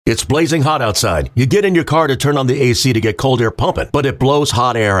It's blazing hot outside. You get in your car to turn on the AC to get cold air pumping, but it blows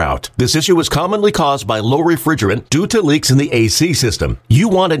hot air out. This issue is commonly caused by low refrigerant due to leaks in the AC system. You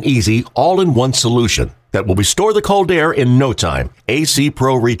want an easy, all-in-one solution that will restore the cold air in no time. AC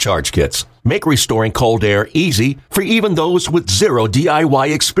Pro Recharge Kits make restoring cold air easy for even those with zero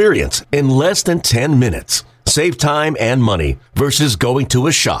DIY experience in less than 10 minutes. Save time and money versus going to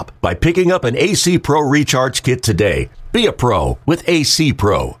a shop by picking up an AC Pro Recharge Kit today. Be a pro with AC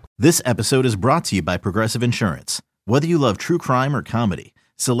Pro. This episode is brought to you by Progressive Insurance. Whether you love true crime or comedy,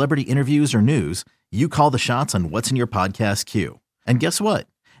 celebrity interviews or news, you call the shots on what's in your podcast queue. And guess what?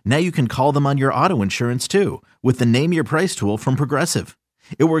 Now you can call them on your auto insurance too with the Name Your Price tool from Progressive.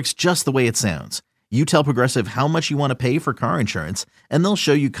 It works just the way it sounds. You tell Progressive how much you want to pay for car insurance, and they'll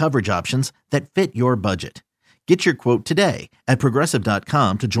show you coverage options that fit your budget. Get your quote today at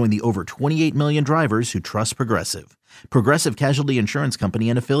Progressive.com to join the over 28 million drivers who trust Progressive. Progressive Casualty Insurance Company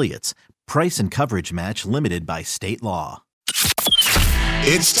and Affiliates. Price and coverage match limited by state law.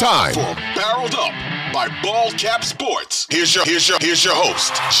 It's time for Barreled Up by Bald Cap Sports. Here's your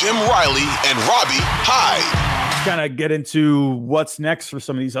host, Jim Riley and Robbie Hyde. Kind of get into what's next for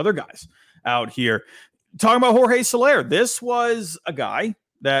some of these other guys out here. Talking about Jorge Soler. This was a guy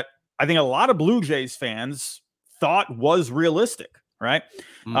that I think a lot of Blue Jays fans thought was realistic, right?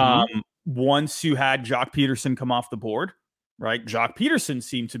 Mm-hmm. Once you had Jock Peterson come off the board, right? Jock Peterson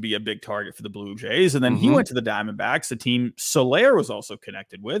seemed to be a big target for the Blue Jays, and then he went to the Diamondbacks, a team Soler was also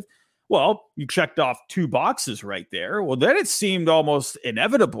connected with. Well, you checked off two boxes right there. Well, then it seemed almost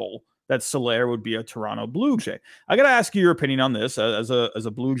inevitable that Soler would be a Toronto Blue Jay. I got to ask you your opinion on this as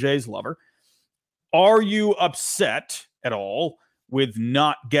a Blue Jays lover. Are you upset at all with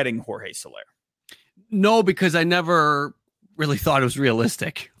not getting Jorge Soler? No, because I never really thought it was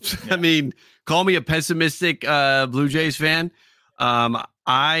realistic. Yeah. I mean, call me a pessimistic Blue Jays fan.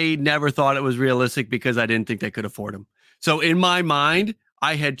 I never thought it was realistic because I didn't think they could afford him. So in my mind,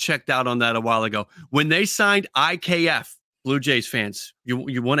 I had checked out on that a while ago. When they signed IKF, Blue Jays fans,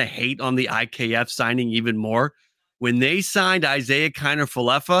 you want to hate on the IKF signing even more. When they signed Isaiah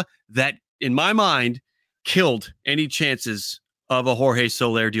Kiner-Falefa, that, in my mind, killed any chances of a Jorge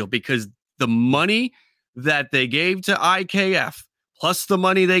Soler deal, because the money that they gave to IKF plus the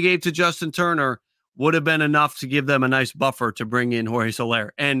money they gave to Justin Turner would have been enough to give them a nice buffer to bring in Jorge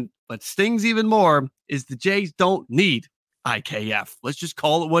Soler. And what stings even more is the Jays don't need IKF. Let's just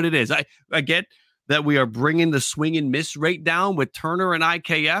call it what it is. I get that we are bringing the swing and miss rate down with Turner and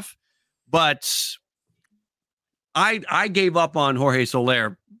IKF, but I gave up on Jorge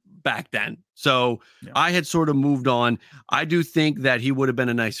Soler back then. So yeah. I had sort of moved on. I do think that he would have been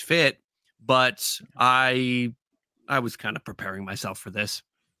a nice fit, but I was kind of preparing myself for this.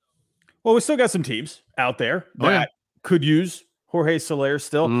 Well, we still got some teams out there that could use Jorge Soler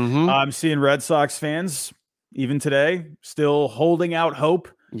still. I'm seeing Red Sox fans, even today, still holding out hope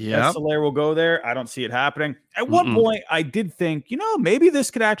that Soler will go there. I don't see it happening. At one point, I did think, maybe this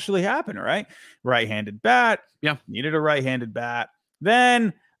could actually happen, right? Right-handed bat. Yeah. Needed a right-handed bat.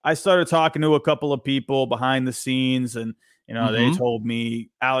 Then I started talking to a couple of people behind the scenes, and they told me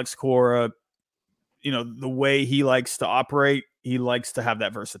Alex Cora, the way he likes to operate, he likes to have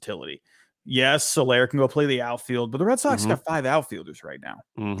that versatility. Yes, Soler can go play the outfield, but the Red Sox got 5 outfilders right now,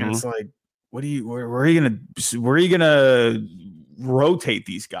 and it's like, where are you gonna rotate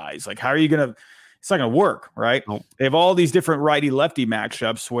these guys? Like, how are you gonna? It's not gonna work, right? Nope. They have all these different righty lefty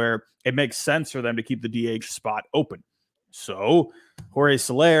matchups where it makes sense for them to keep the DH spot open. So Jorge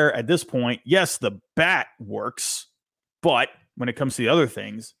Soler at this point, yes, the bat works, but when it comes to the other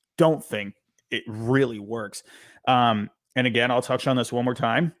things, don't think it really works. And again, I'll touch on this one more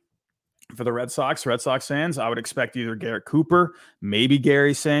time. For the Red Sox fans, I would expect either Garrett Cooper, maybe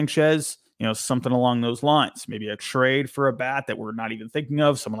Gary Sanchez, something along those lines. Maybe a trade for a bat that we're not even thinking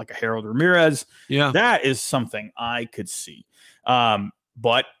of, someone like a Harold Ramirez. Yeah, that is something I could see.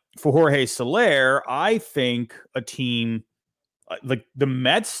 But for Jorge Soler, I think a team like the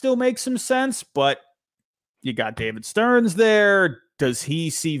Mets still make some sense, but you got David Stearns there. Does he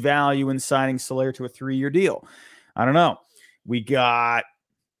see value in signing Soler to a 3-year deal? I don't know. We got,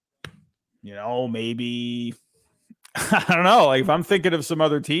 maybe, I don't know. Like, if I'm thinking of some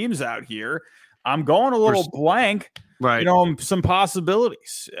other teams out here, I'm going a little blank, right? Some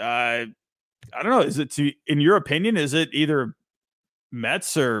possibilities. I don't know. In your opinion, is it either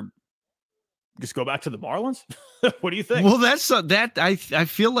Mets or just go back to the Marlins? What do you think? Well, that's that. I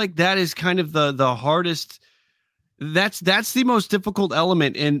feel like that is kind of the hardest. That's the most difficult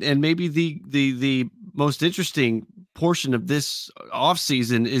element, and maybe the most interesting portion of this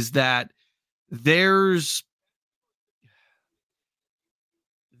offseason is that there's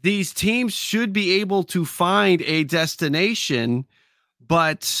these teams should be able to find a destination,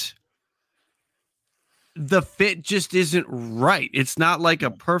 but the fit just isn't right. It's not like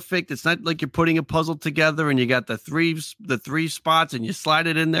it's not like you're putting a puzzle together and you got the three spots and you slide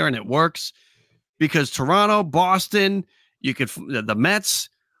it in there and it works, because Toronto, Boston, the Mets,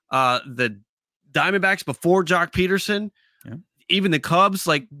 the Diamondbacks before Jock Peterson, even the Cubs,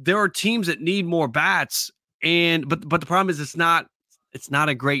 like there are teams that need more bats. But the problem is it's not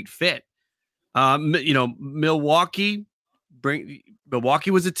a great fit. Milwaukee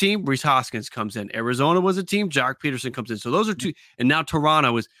was a team. Rhys Hoskins comes in. Arizona was a team. Jock Peterson comes in. So those are two. And now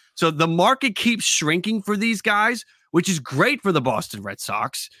Toronto is. So the market keeps shrinking for these guys, which is great for the Boston Red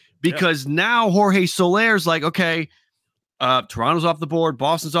Sox, because now Jorge Soler's like, okay, Toronto's off the board.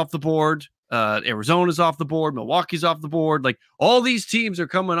 Boston's off the board. Arizona's off the board. Milwaukee's off the board. Like all these teams are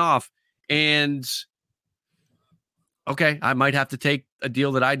coming off. And okay, I might have to take a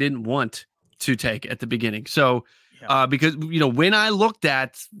deal that I didn't want to take at the beginning. So, because, when I looked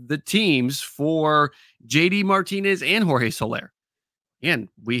at the teams for JD Martinez and Jorge Soler, and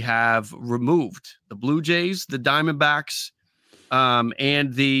we have removed the Blue Jays, the Diamondbacks,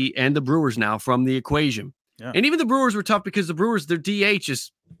 and the Brewers now from the equation. Yeah. And even the Brewers were tough because the Brewers, their DH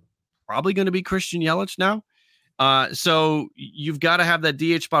is probably going to be Christian Yelich now. So you've got to have that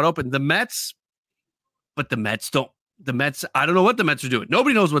DH spot open. The Mets, I don't know what the Mets are doing.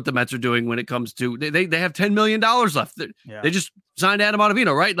 Nobody knows what the Mets are doing when it comes to they have $10 million left. They just signed Adam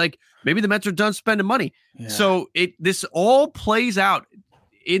Ottavino, right? Like maybe the Mets are done spending money. Yeah. So this all plays out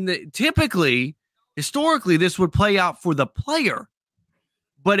historically, this would play out for the player,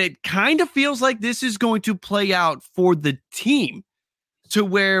 but it kind of feels like this is going to play out for the team, to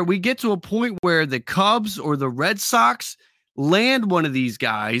where we get to a point where the Cubs or the Red Sox land one of these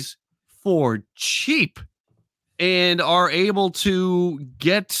guys for cheap and are able to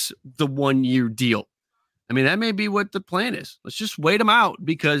get the 1-year deal. I mean, that may be what the plan is. Let's just wait them out,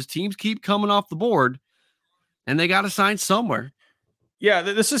 because teams keep coming off the board and they got to sign somewhere. Yeah,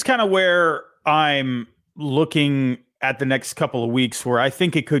 this is kind of where I'm looking at the next couple of weeks, where I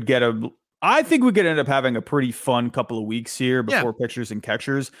think we could end up having a pretty fun couple of weeks here before pitchers and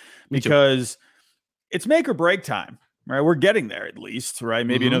catchers, because it's make or break time, right? We're getting there at least, right?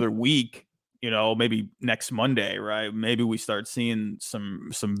 Maybe another week. Maybe next Monday, right? Maybe we start seeing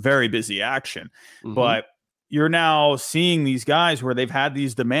some very busy action. But you're now seeing these guys where they've had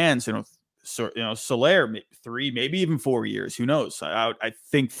these demands, Soler, 3, maybe even 4 years. Who knows? I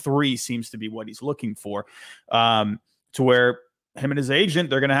think 3 seems to be what he's looking for, to where him and his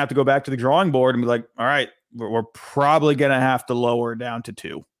agent, they're going to have to go back to the drawing board and be like, all right, we're probably going to have to lower down to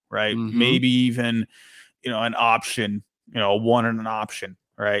 2, right? Maybe even, an option, a 1 and an option.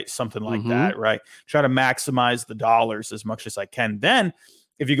 Right. Something like that. Right. Try to maximize the dollars as much as I can. Then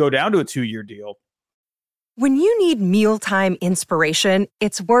if you go down to a 2-year deal. When you need mealtime inspiration,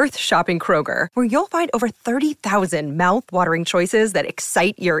 it's worth shopping Kroger, where you'll find over 30,000 mouth-watering choices that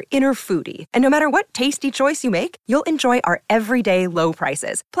excite your inner foodie. And no matter what tasty choice you make, you'll enjoy our everyday low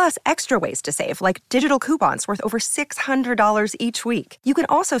prices, plus extra ways to save, like digital coupons worth over $600 each week. You can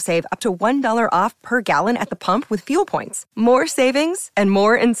also save up to $1 off per gallon at the pump with fuel points. More savings and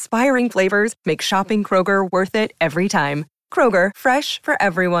more inspiring flavors make shopping Kroger worth it every time. Kroger, fresh for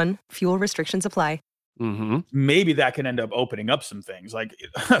everyone. Fuel restrictions apply. Maybe that can end up opening up some things. Like,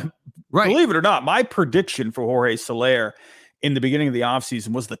 believe it or not, my prediction for Jorge Soler in the beginning of the offseason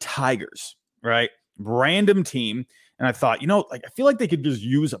was the Tigers, right? Random team. And I thought, I feel like they could just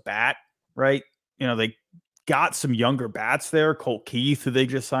use a bat, right? They got some younger bats there. Colt Keith, who they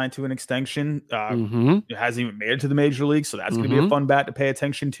just signed to an extension, hasn't even made it to the major league. So that's going to be a fun bat to pay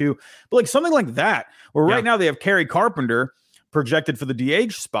attention to. But like something like that, where right now they have Kerry Carpenter projected for the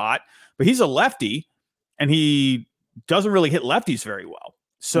DH spot, but he's a lefty. And he doesn't really hit lefties very well.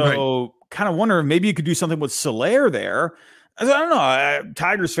 So kind of wonder if maybe you could do something with Soler there. I don't know.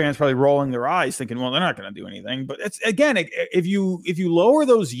 Tigers fans probably rolling their eyes thinking, well, they're not going to do anything. But it's again, if you lower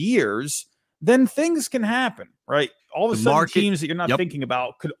those years, then things can happen, right? All of a sudden, teams that you're not thinking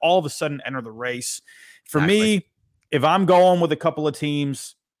about could all of a sudden enter the race. For me, if I'm going with a couple of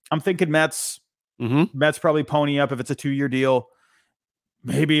teams, I'm thinking Mets. Mets probably pony up if it's a 2-year deal.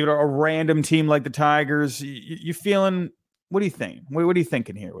 Maybe a random team like the Tigers. You feeling? What do you think? What are you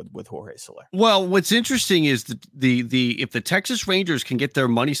thinking here with Jorge Soler? Well, what's interesting is the if the Texas Rangers can get their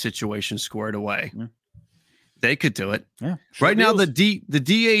money situation squared away, they could do it. Yeah, sure right now, the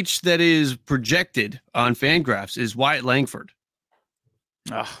DH that is projected on FanGraphs is Wyatt Langford.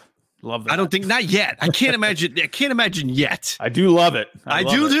 Love that. I don't think not yet. I can't imagine yet. I do love it. I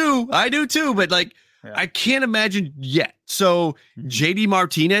do too. But like Yeah. I can't imagine yet. So JD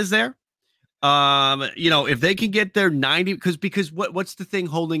Martinez there. If they can get their 90, because what's the thing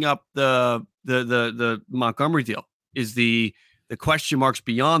holding up the Montgomery deal is the question marks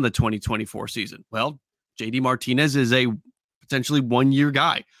beyond the 2024 season. Well, JD Martinez is a potentially 1-year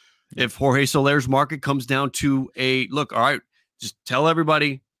guy. If Jorge Soler's market comes down to a look, all right, just tell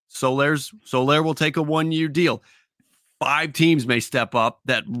everybody Soler will take a 1-year deal. 5 teams may step up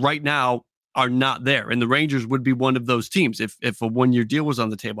that right now are not there. And the Rangers would be one of those teams if a 1-year deal was on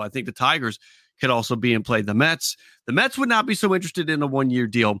the table. I think the Tigers could also be in play. The Mets would not be so interested in a 1-year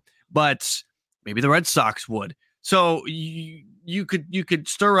deal, but maybe the Red Sox would. So you could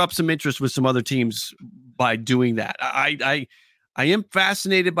stir up some interest with some other teams by doing that. I am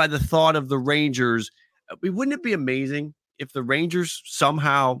fascinated by the thought of the Rangers. Wouldn't it be amazing if the Rangers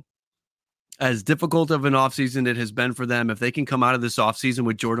somehow, as difficult of an offseason it has been for them, if they can come out of this offseason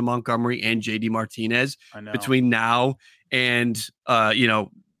with Jordan Montgomery and JD Martinez between now and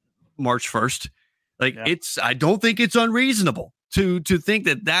March 1st, I don't think it's unreasonable to think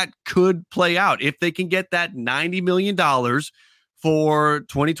that could play out. If they can get that $90 million for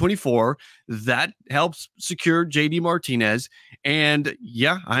 2024, that helps secure JD Martinez. And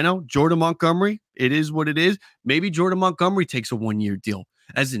yeah, I know Jordan Montgomery, it is what it is. Maybe Jordan Montgomery takes a 1-year deal.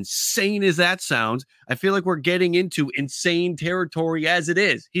 As insane as that sounds, I feel like we're getting into insane territory as it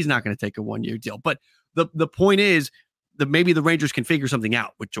is. He's not going to take a 1-year deal. But the point is that maybe the Rangers can figure something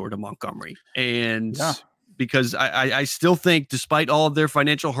out with Jordan Montgomery. And because I still think, despite all of their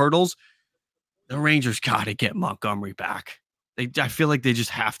financial hurdles, the Rangers got to get Montgomery back. I feel like they just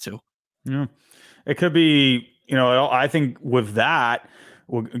have to. Yeah. It could be, I think with that,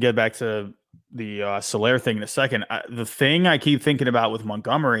 we'll get back to the Soler thing in a second. The thing I keep thinking about with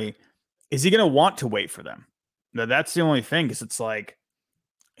Montgomery, is he going to want to wait for them? That's the only thing, because it's like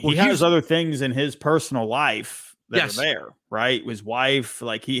he has other things in his personal life that are there, right? His wife,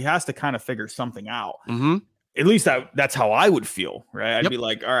 like he has to kind of figure something out. Mm-hmm. At least that's how I would feel, right? I'd be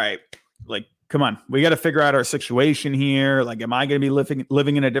like, all right, like, come on, we got to figure out our situation here. Like, am I going to be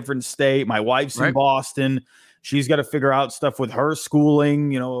living in a different state? My wife's in Boston. She's got to figure out stuff with her schooling,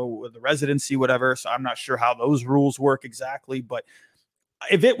 with the residency, whatever. So I'm not sure how those rules work exactly. But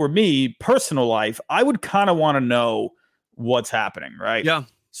if it were me, personal life, I would kind of want to know what's happening, right? Yeah.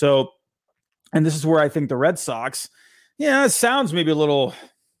 So, and this is where I think the Red Sox, it sounds maybe a little,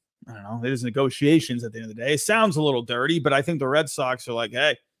 I don't know, there's negotiations at the end of the day. It sounds a little dirty, but I think the Red Sox are like,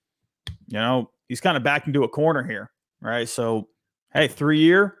 hey, he's kind of backed into a corner here, right? So, hey,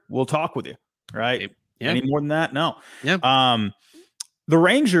 3-year, we'll talk with you, right? Yeah. Any more than that? No. Yeah. The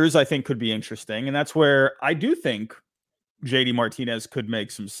Rangers, I think, could be interesting. And that's where I do think JD Martinez could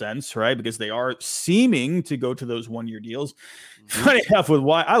make some sense, right? Because they are seeming to go to those 1-year deals. Mm-hmm. Funny enough, with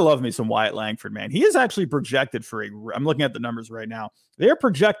I love me some Wyatt Langford, man. He is actually projected for I'm looking at the numbers right now. They're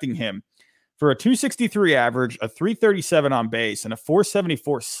projecting him for a 263 average, a 337 on base, and a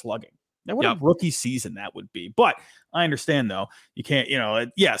 474 slugging. Now, what a rookie season that would be. But I understand, though, you can't,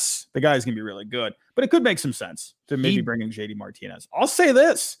 yes, the guy's going to be really good, but it could make some sense to maybe bring in JD Martinez. I'll say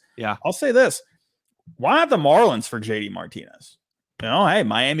this. Why not the Marlins for JD Martinez? Hey,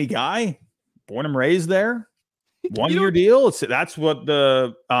 Miami guy, born and raised there, 1-year deal. That's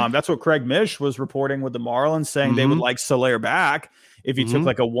what Craig Mish was reporting with the Marlins, saying they would like Soler back if he took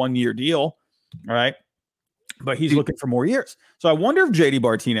like a 1-year deal. All right. But he's looking for more years. So I wonder if JD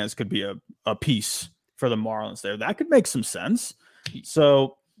Martinez could be a piece for the Marlins there. That could make some sense.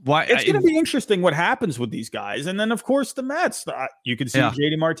 So it's going to be interesting what happens with these guys. And then, of course, the Mets. You could see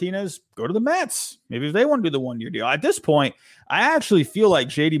JD Martinez go to the Mets. Maybe if they want to do the 1-year deal. At this point, I actually feel like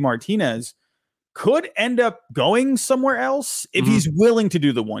JD Martinez could end up going somewhere else if he's willing to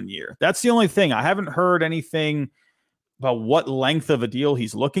do the 1 year. That's the only thing. I haven't heard anything about what length of a deal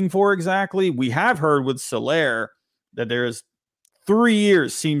he's looking for exactly. We have heard with Soler that there's 3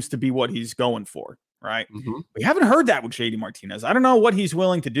 years seems to be what he's going for, right? Mm-hmm. We haven't heard that with JD Martinez. I don't know what he's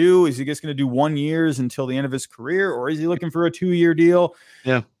willing to do. Is he just going to do 1 year until the end of his career, or is he looking for a 2-year deal?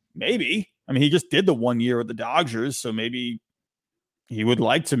 Yeah, maybe. I mean, he just did the 1 year with the Dodgers, so maybe he would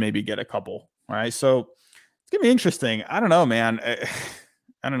like to maybe get a couple, right? So it's going to be interesting. I don't know, man.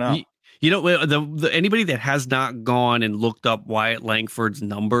 I don't know. Anybody that has not gone and looked up Wyatt Langford's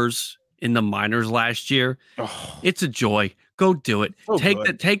numbers in the minors last year, it's a joy. Go do it.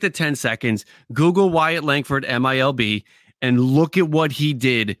 Take the 10 seconds, Google Wyatt Langford MILB, and look at what he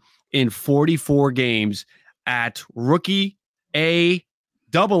did in 44 games at rookie A,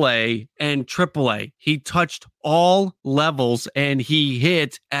 AA, and AAA. He touched all levels and he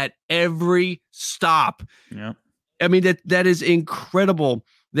hit at every stop. Yeah. I mean, that is incredible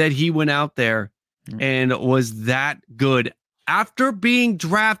that he went out there and was that good after being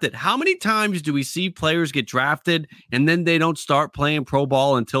drafted. How many times do we see players get drafted and then they don't start playing pro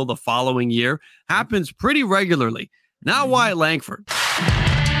ball until the following year? Happens pretty regularly. Now Wyatt Langford.